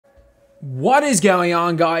What is going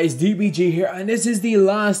on, guys? DBG here, and this is the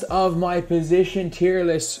last of my position tier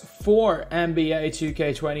lists for NBA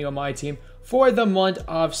 2K21 MyTEAM for the month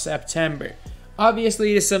of September.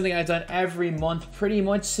 Obviously, this is something I've done every month pretty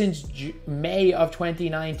much since May of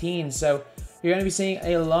 2019, so you're going to be seeing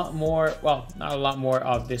a lot more, well, not a lot more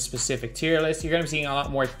of this specific tier list. You're going to be seeing a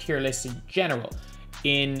lot more tier lists in general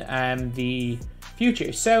in the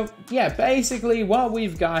future. So, yeah, basically what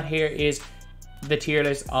we've got here is the tier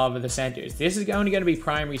list of the centers. This is only going to be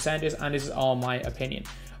primary centers, and this is all my opinion.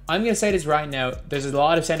 I'm going to say this right now. There's a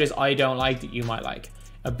lot of centers I don't like that you might like.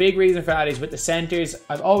 A big reason for that is with the centers.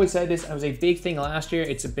 I've always said this. It was a big thing last year.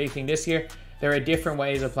 It's a big thing this year. There are different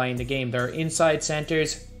ways of playing the game. There are inside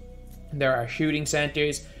centers. There are shooting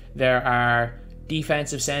centers. There are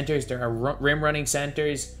defensive centers. There are rim running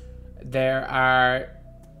centers. There are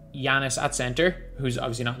Giannis at center, who's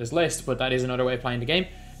obviously not on this list, but that is another way of playing the game.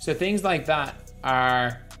 So things like that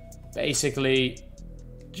are basically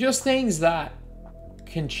just things that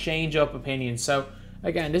can change up opinions. So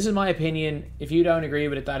again, this is my opinion. If you don't agree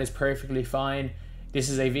with it, that is perfectly fine. This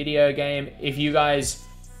is a video game. If you guys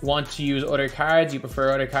want to use other cards, you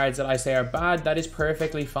prefer other cards that I say are bad, that is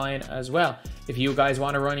perfectly fine as well. If you guys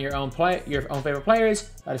want to run your own favorite players,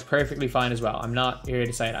 that is perfectly fine as well. I'm not here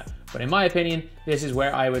to say that, but in my opinion, this is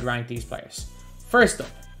where I would rank these players. First up,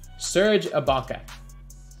 Serge Ibaka.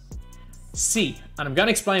 C, and I'm going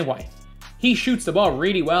to explain why. He shoots the ball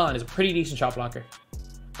really well and is a pretty decent shot blocker.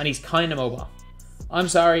 And he's kind of mobile. I'm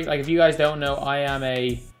sorry, like if you guys don't know, I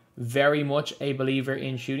am very much a believer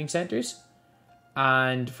in shooting centers.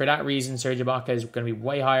 And for that reason, Serge Ibaka is going to be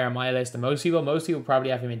way higher on my list than most people. Most people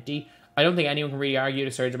probably have him in D. I don't think anyone can really argue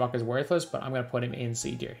that Serge Ibaka is worthless, but I'm going to put him in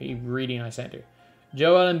C tier. He's really nice center.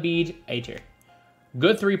 Joel Embiid, A tier.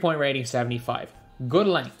 Good 3-point rating, 75. Good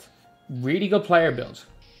length. Really good player build.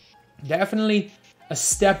 Definitely a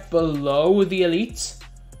step below the elites,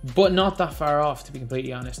 but not that far off, to be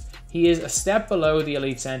completely honest. He is a step below the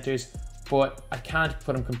elite centers, but I can't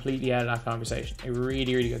put him completely out of that conversation. A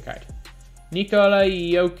really, really good card. Nikola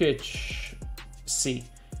Jokic, C.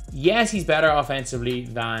 Yes, he's better offensively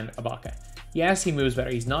than Ibaka. Yes, he moves better.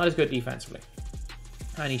 He's not as good defensively.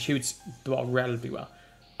 And he shoots the ball relatively well.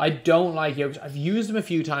 I don't like Jokic. I've used him a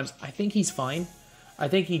few times. I think he's fine. I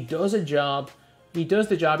think he does a job. He does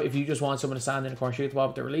the job if you just want someone to stand in the corner and shoot the ball,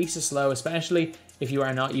 but the release is slow, especially if you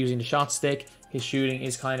are not using the shot stick. His shooting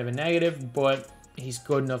is kind of a negative, but he's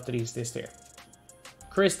good enough that he's this tier.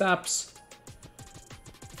 Kristaps,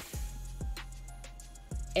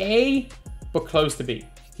 A, but close to B.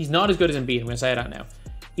 He's not as good as Embiid, I'm going to say that now.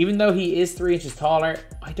 Even though he is 3 inches taller,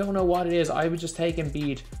 I don't know what it is. I would just take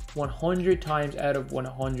Embiid 100 times out of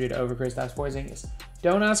 100 over Kristaps Porzingis.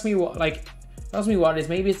 Don't ask me what, ask me what it is.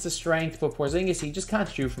 Maybe it's the strength, but Porzingis, he just can't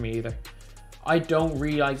shoot for me either. I don't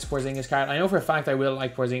really like this Porzingis card. I know for a fact I will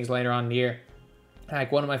like Porzingis later on in the year.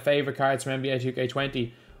 Like, one of my favorite cards from NBA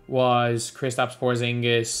 2K20 was Kristaps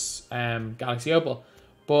Porzingis Galaxy Opal.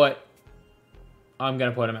 But I'm going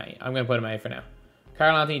to put him A. I'm going to put him A for now.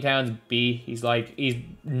 Karl Anthony Towns, B. He's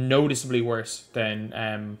noticeably worse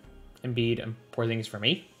than Embiid and Porzingis for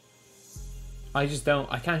me. I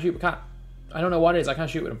can't shoot with Cat. I don't know what it is. I can't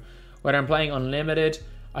shoot with him. Whether I'm playing Unlimited,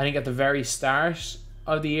 I think at the very start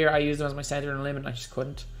of the year, I used him as my center in Unlimited, and I just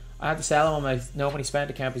couldn't. I had to sell him on my nobody spent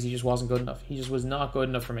account because he just wasn't good enough. He just was not good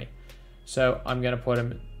enough for me. So I'm going to put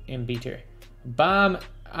him in B tier. Bam,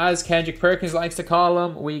 as Kendrick Perkins likes to call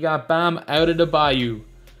him, we got Bam out of the bayou.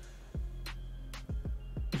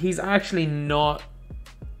 He's actually not...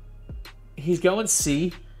 He's going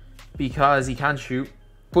C because he can shoot,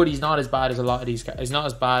 but he's not as bad as a lot of these guys. He's not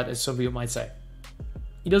as bad as some people might say.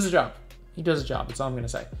 He does a job. He does a job. That's all I'm going to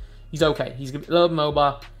say. He's okay. He's a little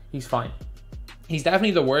mobile. He's fine. He's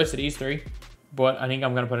definitely the worst of these three, but I think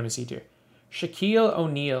I'm going to put him in C tier. Shaquille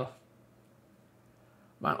O'Neal.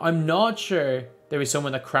 Man, I'm not sure there is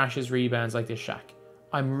someone that crashes rebounds like this Shaq.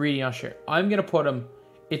 I'm really not sure. I'm going to put him...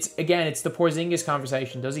 It's the Porzingis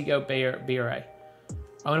conversation. Does he go B or A?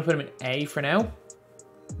 I'm going to put him in A for now,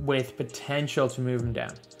 with potential to move him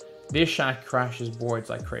down. This Shaq crashes boards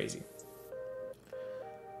like crazy.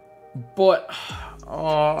 But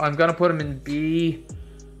I'm going to put him in B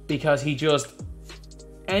because he just...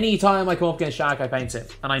 Anytime I come up against Shaq, I paint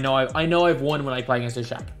it. And I know I've won when I play against this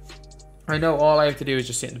Shaq. I know all I have to do is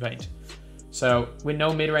just sit in the paint. So with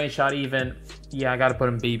no mid-range shot even, yeah, I got to put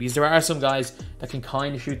him B because there are some guys that can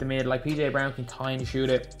kind of shoot the mid. Like PJ Brown can kind of shoot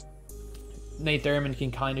it. Nate Thurman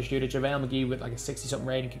can kind of shoot it. JaVale McGee with like a 60-something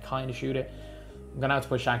rating can kind of shoot it. I'm going to have to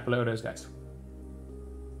put Shaq below those guys.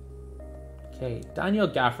 Okay, Daniel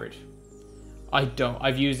Gafford.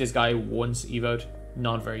 I've used this guy once, Evoed.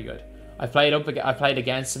 Not very good. I played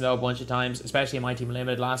against him though a bunch of times, especially in my team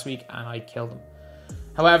limited last week, and I killed him.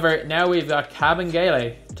 However, now we've got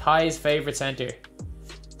Kabengele, Ty's favorite center.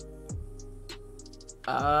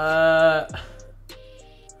 I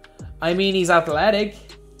mean, he's athletic.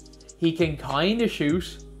 He can kind of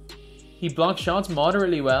shoot. He blocks shots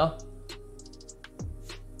moderately well.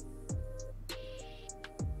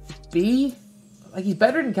 B? Like, he's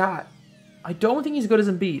better than Cat. I don't think he's as good as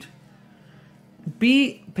Embiid.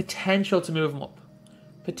 B, potential to move him up.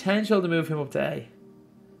 Potential to move him up to A.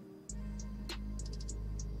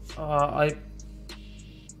 I'm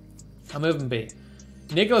moving B.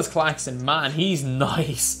 Nicholas Claxton, man, he's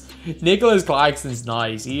nice. Nicholas Claxton's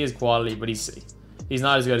nice. He is quality, but he's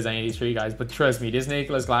not as good as any of these three guys. But trust me, this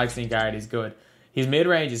Nicholas Claxton guard is good. His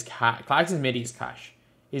mid-range is cash. Claxton's midi is cash.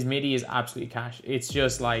 His midi is absolutely cash. It's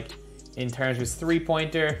just like, in terms of his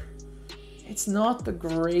three-pointer, it's not the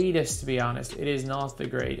greatest, to be honest. It is not the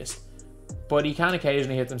greatest. But he can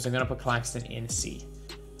occasionally hit them, so I'm going to put Claxton in C.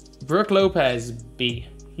 Brook Lopez, B.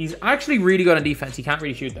 He's actually really good on defense. He can't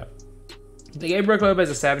really shoot, though. They gave Brook Lopez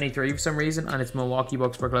a 73 for some reason, and it's Milwaukee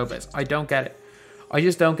Bucks Brook Lopez. I don't get it. I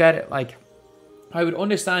just don't get it. Like, I would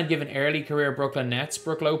understand given early career Brooklyn Nets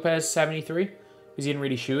Brook Lopez 73, because he didn't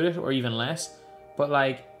really shoot it, or even less. But,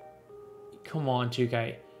 like, come on,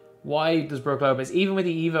 2K. Why does Brook Lopez, even with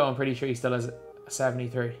the Evo, I'm pretty sure he still has a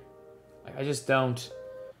 73. Like, I just don't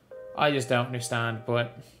understand,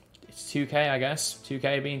 but it's 2K, I guess.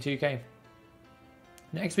 2K being 2K.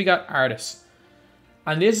 Next, we got Artis.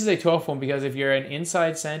 And this is a tough one because if you're an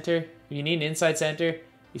inside center, if you need an inside center,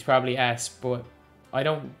 he's probably S, but I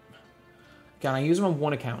don't... Again, I use him on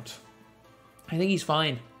one account. I think he's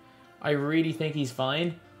fine. I really think he's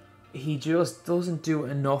fine. He just doesn't do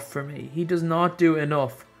enough for me. He does not do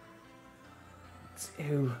enough.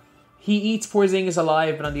 Ew. He eats Porzingis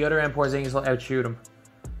alive, but on the other end, Porzingis will outshoot him.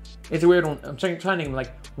 It's a weird one. I'm trying to think,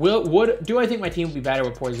 like, do I think my team would be better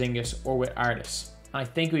with Porzingis or with Artis? I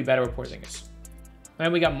think it would be better with Porzingis.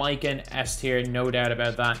 Then we got Mike in S tier, no doubt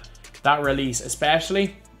about that. That release,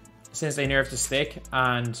 especially since they nerfed the stick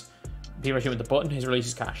and people are shooting with the button, his release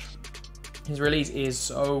is cash. His release is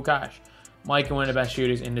so cash. Mike is one of the best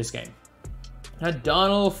shooters in this game.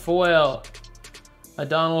 Donald Foyle.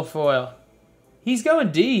 Donald Foyle. He's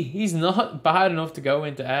going D. He's not bad enough to go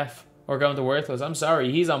into F or go into worthless. I'm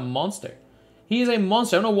sorry. He's a monster. He is a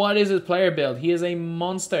monster. I don't know what is his player build. He is a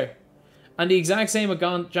monster. And the exact same with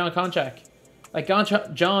John Konchak. Like John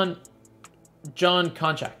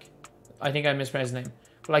Konchak. I think I mispronounced his name.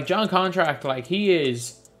 But like John Konchak, like he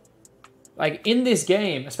is... Like in this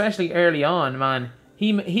game, especially early on, man,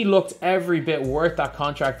 he looked every bit worth that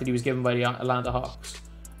contract that he was given by the Atlanta Hawks.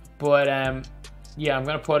 But yeah, I'm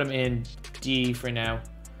going to put him in D for now.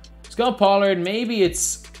 Scott Pollard, maybe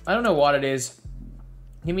it's... I don't know what it is.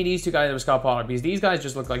 Give me these two guys with Scott Pollard, because these guys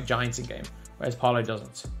just look like giants in game, whereas Pollard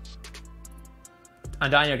doesn't. And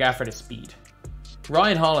Daniel Gafford is speed.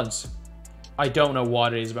 Ryan Hollins. I don't know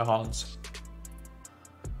what it is about Hollins.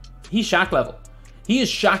 He's Shaq level. He is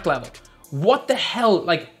Shaq level. What the hell,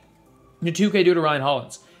 like, the 2K do to Ryan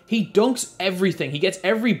Hollins? He dunks everything. He gets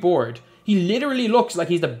every board. He literally looks like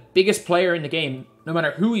he's the biggest player in the game, no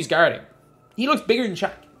matter who he's guarding. He looks bigger than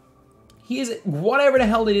Shaq. He is, whatever the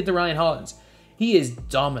hell they did to Ryan Hollins, he is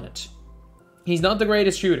dominant. He's not the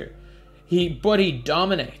greatest shooter, but he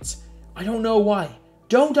dominates. I don't know why.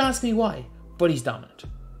 Don't ask me why, but he's dominant.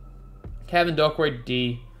 Kevin Duckworth,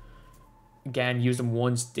 D. Again, used him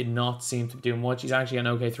once, did not seem to do much. He's actually an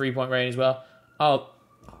okay 3-point rating as well.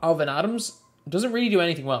 Alvin Adams doesn't really do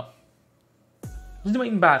anything well. Doesn't do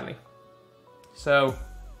anything badly. So,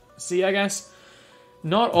 C, I guess.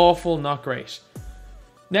 Not awful, not great.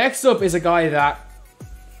 Next up is a guy that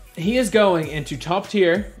he is going into top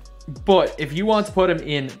tier, but if you want to put him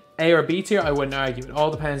in A or B tier, I wouldn't argue. It all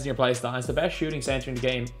depends on your playstyle. It's the best shooting center in the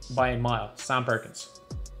game by a mile. Sam Perkins.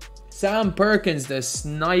 Sam Perkins, the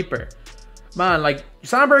sniper. Man, like,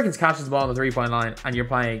 Sam Perkins catches the ball on the 3-point line and you're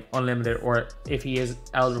playing unlimited, or if he is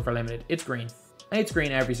eligible for limited, it's green. It's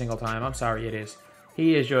green every single time. I'm sorry, it is.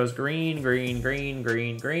 He is just green, green, green,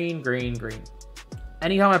 green, green, green, green.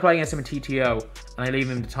 Anytime I play against him in TTO and I leave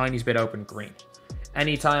him the tiniest bit open, green.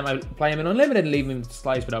 Anytime I play him in unlimited and leave him the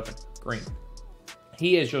slightest bit open, green.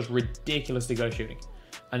 He is just ridiculously good at shooting.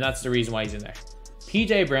 And that's the reason why he's in there.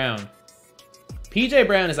 PJ Brown. PJ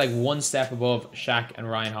Brown is like one step above Shaq and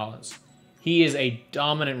Ryan Hollins. He is a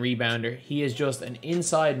dominant rebounder. He is just an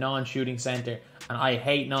inside non-shooting center. And I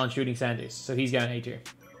hate non-shooting centers. So he's getting A tier.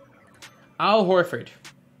 Al Horford.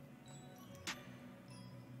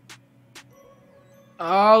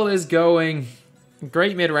 Al is going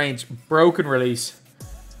great mid-range, broken release.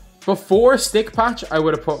 Before stick patch, I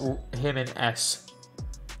would have put him in S.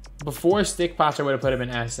 Before stick patch, I would have put him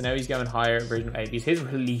in S, and now he's going higher version of A because his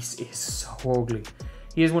release is so ugly.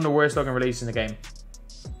 He is one of the worst looking releases in the game.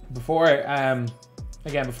 Before,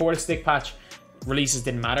 again, before the stick patch, releases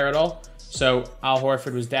didn't matter at all. So Al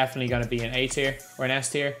Horford was definitely going to be an A tier or an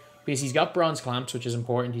S tier because he's got bronze clamps, which is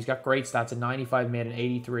important. He's got great stats at 95 mid and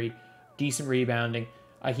 83, decent rebounding.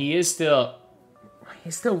 He's still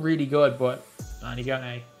really good, but man, he got an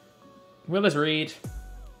A. Willis Reed,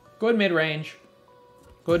 good mid range,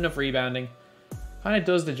 good enough rebounding, kind of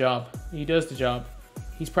does the job. He does the job.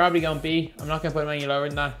 He's probably going B. I'm not going to put him any lower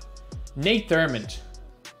than that. Nate Thurmond.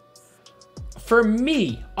 For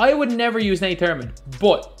me, I would never use Nate Thurmond,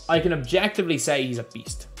 but I can objectively say he's a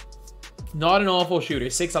beast. Not an awful shooter,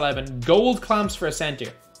 6'11", gold clamps for a center.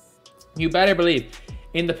 You better believe,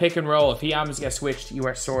 in the pick and roll, if he happens to get switched, you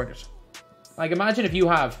are sorted. Like, imagine if you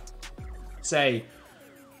have, say,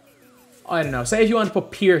 I don't know, say if you want to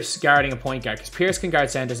put Pierce guarding a point guard, because Pierce can guard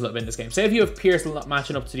centers a little bit in this game. Say if you have Pierce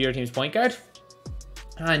matching up to the other team's point guard,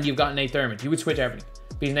 and you've got Nate Thurmond, you would switch everything,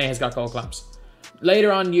 because Nate has got gold clamps.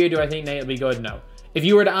 Later on in the year, do I think Nate will be good? No. If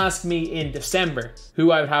you were to ask me in December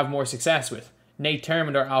who I would have more success with, Nate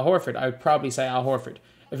Thurmond or Al Horford, I would probably say Al Horford.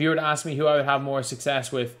 If you were to ask me who I would have more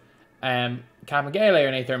success with, Cat McGale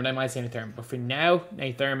or Nate Thurmond, I might say Nate Thurmond. But for now,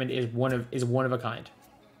 Nate Thurmond is one of a kind.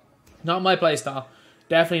 Not my playstyle.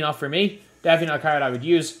 Definitely not for me. Definitely not a card I would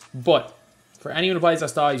use. But for anyone who plays that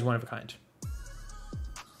style, he's one of a kind.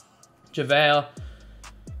 JaVale.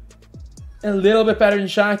 A little bit better than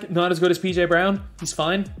Shaq. Not as good as PJ Brown. He's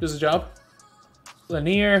fine. Does his job.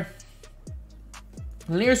 Lanier's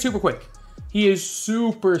super quick. He is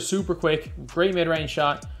super, super quick. Great mid-range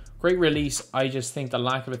shot. Great release. I just think the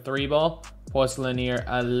lack of a 3-ball puts Lanier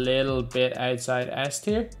a little bit outside S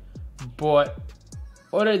tier. But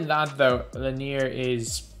other than that, though, Lanier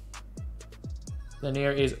is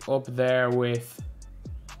up there with...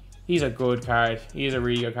 He's a good card. He is a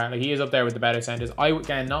really good card. Like, he is up there with the better centers.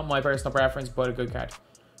 Again, not my personal preference, but a good card.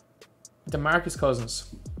 DeMarcus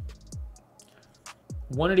Cousins.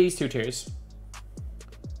 One of these two tiers.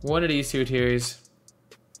 And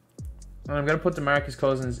I'm going to put DeMarcus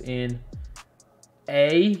Cousins in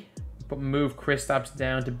A, but move Kristaps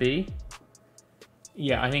down to B.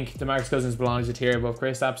 Yeah, I think DeMarcus Cousins belongs a tier above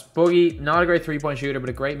Kristaps. Boogie, not a great three-point shooter, but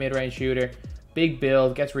a great mid-range shooter. Big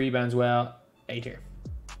build, gets rebounds well. A tier.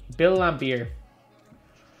 Bill Laimbeer.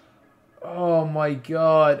 Oh my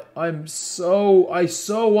god. I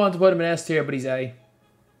so want to put him in S tier, but he's A.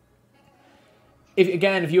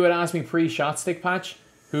 If you had asked me pre-shot stick patch,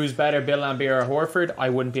 who's better, Bill Laimbeer or Horford, I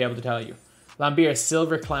wouldn't be able to tell you. Laimbeer,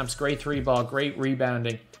 silver clamps, great 3-ball, great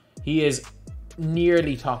rebounding. He is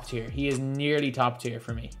nearly top tier. He is nearly top tier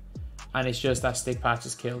for me. And it's just that stick patch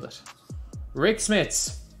has killed it. Rick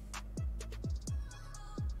Smits.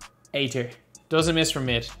 A tier. Doesn't miss from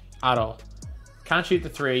mid at all. Can't shoot the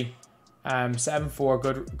 3.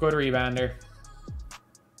 7'4", good rebounder.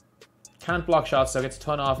 Can't block shots, so gets a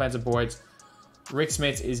ton of offensive boards. Rick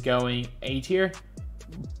Smits is going A tier.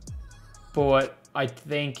 But I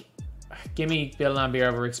think... Give me Bill Laimbeer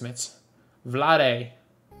over Rick Smits. Vlade.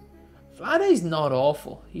 Vlade's not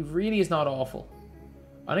awful. He really is not awful.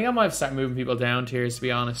 I think I might start moving people down tiers, to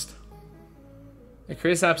be honest.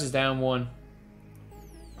 Kristaps is down 1.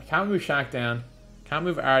 I can't move Shaq down. Can't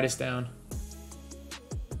move Artist down.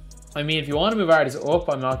 I mean, if you want to move Artist up,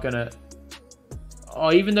 I'm not going to...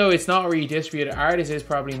 Oh, even though it's not really distributed, Artist is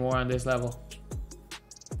probably more on this level.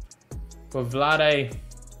 But Vlade,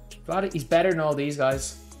 he's better than all these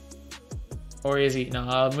guys. Or is he? No,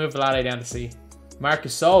 I'll move Vlade down to C.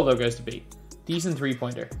 Marcus Gasol, though, goes to B. Decent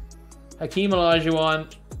three-pointer. Hakeem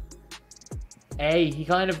Olajuwon, A. He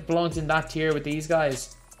kind of belongs in that tier with these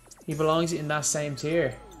guys. He belongs in that same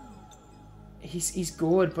tier. He's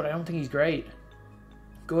good, but I don't think he's great.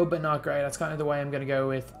 Good, but not great. That's kind of the way I'm going to go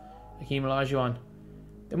with Hakeem Olajuwon.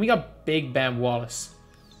 Then we got Big Ben Wallace.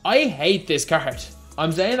 I hate this card.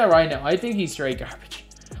 I'm saying that right now. I think he's straight garbage.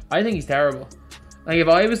 I think he's terrible. Like, if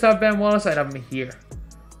I was to have Ben Wallace, I'd have him here.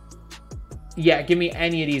 Yeah, give me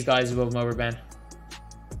any of these guys above him over Ben.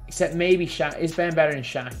 Except maybe Shaq. Is Ben better than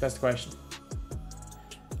Shaq? That's the question.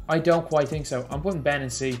 I don't quite think so. I'm putting Ben in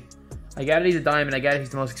C. I get it, he's a diamond. I get it, he's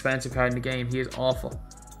the most expensive card in the game. He is awful.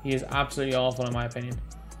 He is absolutely awful in my opinion.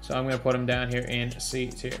 So I'm going to put him down here in C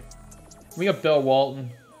tier. We got Bill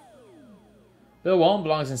Walton. Bill Walton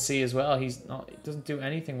belongs in C as well. He doesn't do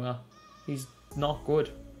anything well. He's not good.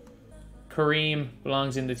 Kareem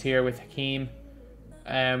belongs in the tier with Hakeem.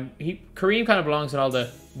 Kareem kind of belongs in all the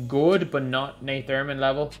good but not Nate Thurmond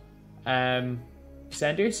level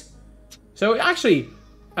centers. So actually,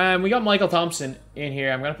 We got Michael Thompson in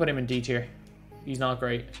here. I'm going to put him in D tier. He's not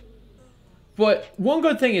great. But one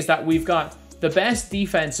good thing is that we've got the best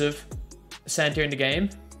defensive center in the game.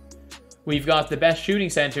 We've got the best shooting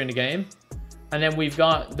center in the game. And then we've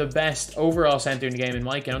got the best overall center in the game in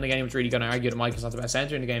Mike. I don't think anyone's really going to argue that Mike is not the best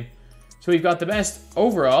center in the game. So we've got the best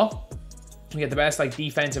overall. We get the best like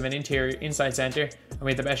defensive and interior inside center. And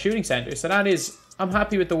we have the best shooting center. So that is, I'm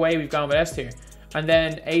happy with the way we've gone with S tier. And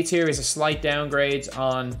then A tier is a slight downgrade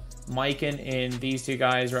on Mikan in these two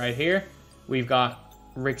guys right here. We've got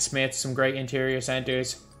Rick Smith, some great interior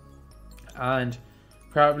centers. And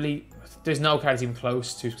probably, there's no cards even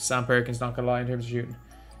close to Sam Perkins, not gonna lie, in terms of shooting.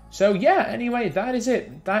 So yeah, anyway, that is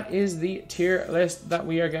it. That is the tier list that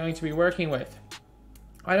we are going to be working with.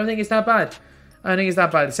 I don't think it's that bad. I don't think it's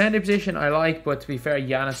that bad. The center position I like, but to be fair,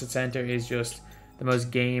 Giannis at center is just the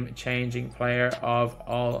most game-changing player of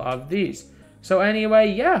all of these. So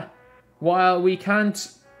anyway, yeah. While with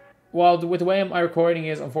the way my recording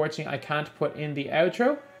is, unfortunately, I can't put in the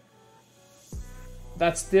outro.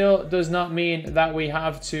 That still does not mean that we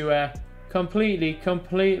have to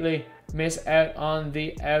completely miss out on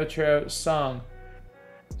the outro song.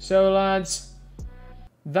 So lads,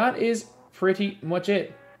 that is pretty much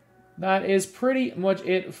it. That is pretty much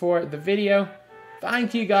it for the video.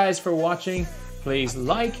 Thank you guys for watching. Please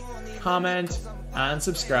like, comment, and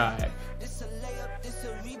subscribe.